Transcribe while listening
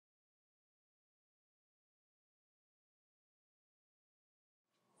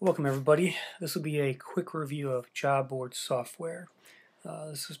Welcome everybody. This will be a quick review of job board software.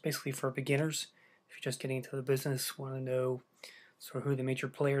 This is basically for beginners. If you're just getting into the business, want to know sort of who the major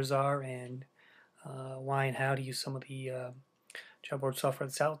players are and why and how to use some of the job board software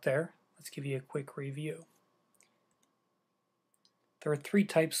that's out there. Let's give you a quick review. There are three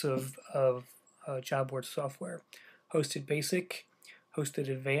types of job board software: hosted basic, hosted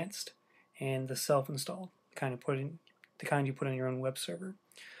advanced, and the self-installed, the kind you put on your own web server.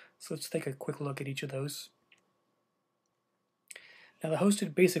 So let's take a quick look at each of those. Now the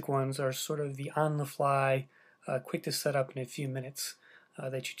hosted basic ones are sort of the on-the-fly, quick to set up in a few minutes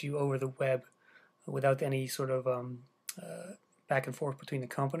that you do over the web without any sort of back and forth between the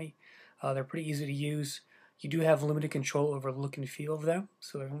company. They're pretty easy to use. You do have limited control over the look and feel of them,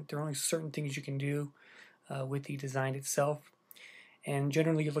 so there are only certain things you can do with the design itself. And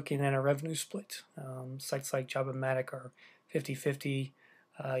generally you're looking at a revenue split. Sites like Job-O-Matic are 50-50.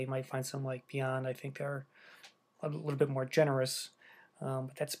 You might find some like Beyond, I think they're a little bit more generous,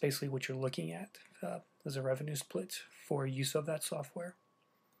 but that's basically what you're looking at as a revenue split for use of that software.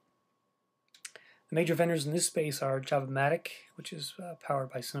 The major vendors in this space are Job-O-Matic, which is powered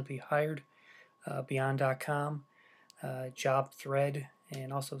by Simply Hired, Beyond.com, JobThread,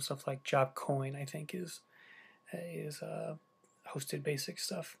 and also stuff like JobCoin, I think is hosted basic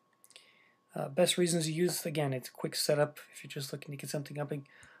stuff. Best reasons to use, again, it's a quick setup. If you're just looking to get something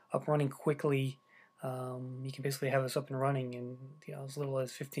up running quickly, you can basically have this up and running in as little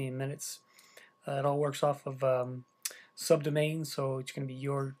as 15 minutes. It all works off of subdomains, so it's going to be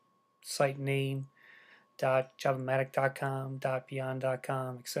your site name .jobomatic.com,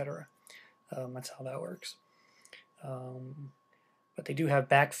 .beyond.com, etc. That's how that works. But they do have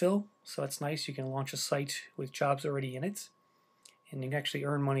backfill, so that's nice. You can launch a site with jobs already in it, and you can actually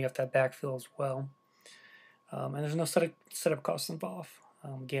earn money off that backfill as well. And there's no setup costs involved.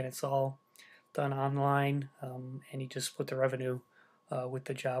 Again, it's all done online, and you just split the revenue with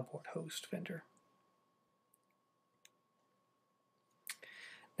the job board host vendor.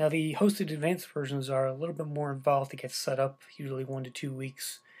 Now the hosted advanced versions are a little bit more involved to get set up, usually 1 to 2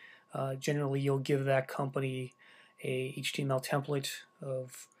 weeks. Generally you'll give that company a HTML template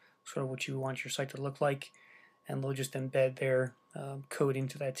of sort of what you want your site to look like, and they'll just embed their code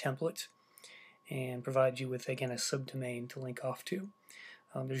into that template and provide you with, again, a subdomain to link off to.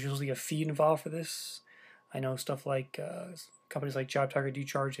 There's usually a fee involved for this. I know stuff like companies like JobTarget do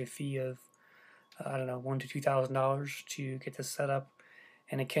charge a fee of I don't know, $1,000 to $2,000 to get this set up,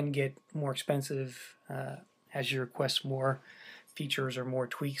 and it can get more expensive as you request more features or more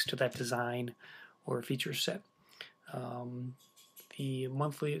tweaks to that design or feature set.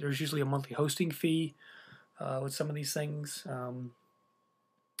 There's usually a monthly hosting fee with some of these things,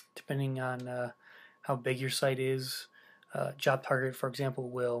 depending on how big your site is. JobTarget, for example,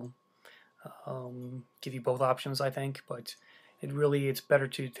 will give you both options, I think, but it's better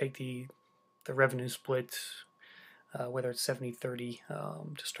to take the revenue split, whether it's 70-30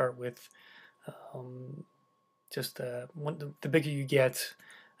 to start with. The bigger you get,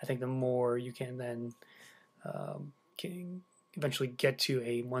 I think the more you can then can eventually get to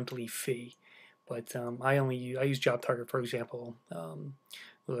a monthly fee. But I use JobTarget, for example,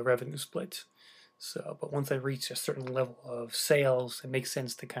 with a revenue split. So, but once I reach a certain level of sales, it makes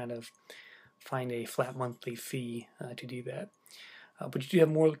sense to kind of find a flat monthly fee to do that. But you do have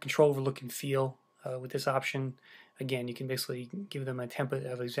more control over look and feel with this option. Again, you can basically give them a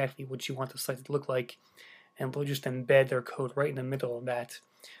template of exactly what you want the site to look like, and they'll just embed their code right in the middle of that.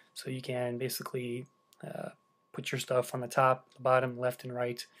 So you can basically put your stuff on the top, the bottom, left, and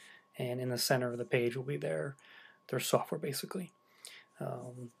right, and in the center of the page will be their software, basically.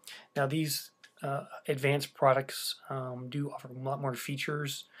 Now these advanced products do offer a lot more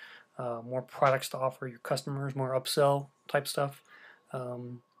features, more products to offer your customers, more upsell type stuff.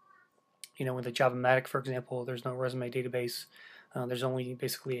 With the Job-O-Matic, for example, there's no resume database. There's only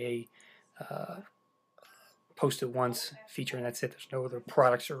basically a post it once feature, and that's it. There's no other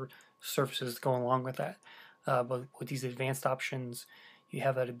products or services going along with that. But with these advanced options, you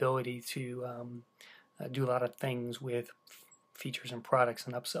have that ability to do a lot of things with features and products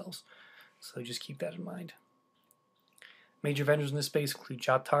and upsells. So just keep that in mind. Major vendors in this space include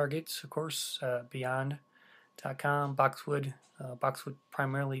JobTarget, of course, Beyond.com, Boxwood. Boxwood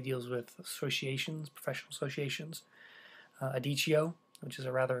primarily deals with associations, professional associations. Aditio, which is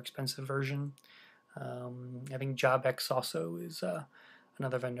a rather expensive version. I think JobX also is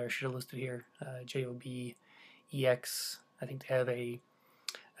another vendor I should have listed here. JobEX. I think they have a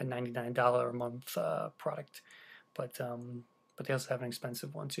 $99 a month product, but but they also have an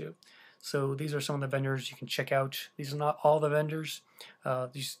expensive one too. So these are some of the vendors you can check out. These are not all the vendors.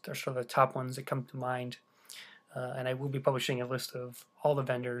 These are sort of the top ones that come to mind. And I will be publishing a list of all the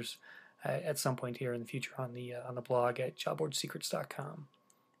vendors at some point here in the future on the blog at jobboardsecrets.com.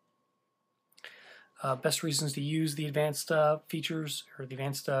 Best reasons to use the advanced features or the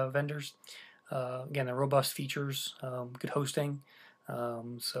advanced vendors. Again, the robust features, good hosting,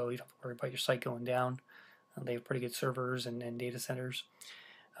 so you don't have to worry about your site going down. They have pretty good servers and data centers.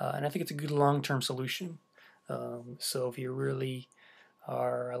 And I think it's a good long-term solution. So if you really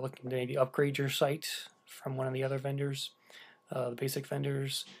are looking to maybe upgrade your site from one of the other vendors, the basic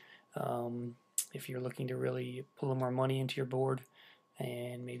vendors, if you're looking to really pull a little more money into your board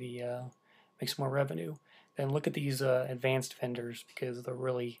and maybe make some more revenue, then look at these advanced vendors, because they'll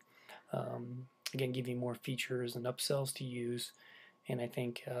really, again, give you more features and upsells to use. And I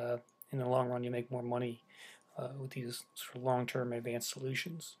think in the long run, you make more money with these sort of long-term advanced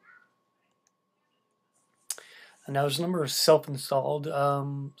solutions. And now there's a number of self-installed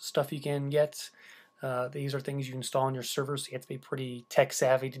stuff you can get. These are things you install on your server, so you have to be pretty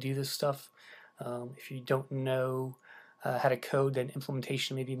tech-savvy to do this stuff. If you don't know how to code, then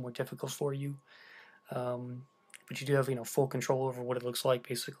implementation may be more difficult for you. But you do have full control over what it looks like,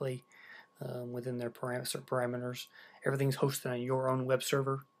 basically, within their parameters. Everything's hosted on your own web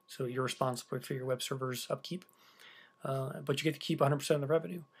server, so you're responsible for your web server's upkeep. But you get to keep 100% of the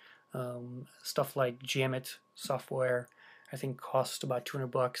revenue. Stuff like Jamit software, I think, costs about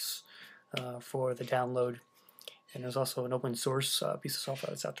 $200 for the download. And there's also an open source piece of software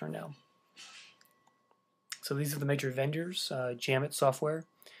that's out there now. So these are the major vendors: Jamit software,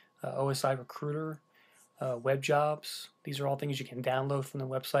 OSI Recruiter, web jobs. These are all things you can download from the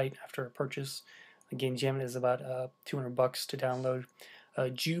website after a purchase. Again, Jamit is about $200 to download.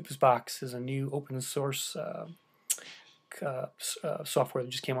 Jubesbox is a new open source software that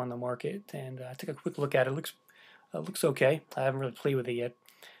just came on the market, and I took a quick look at it. It looks okay. I haven't really played with it yet,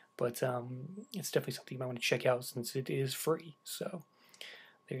 but it's definitely something you might want to check out since it is free. So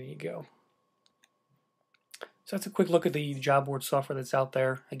there you go. So that's a quick look at the job board software that's out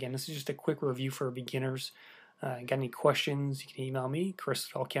there. Again, this is just a quick review for beginners. Got any questions, you can email me,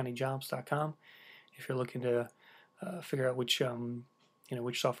 chris@allcountyjobs.com. If you're looking to figure out which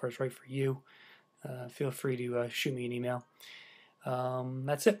software is right for you, feel free to shoot me an email.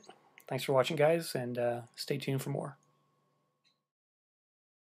 That's it. Thanks for watching, guys, and stay tuned for more.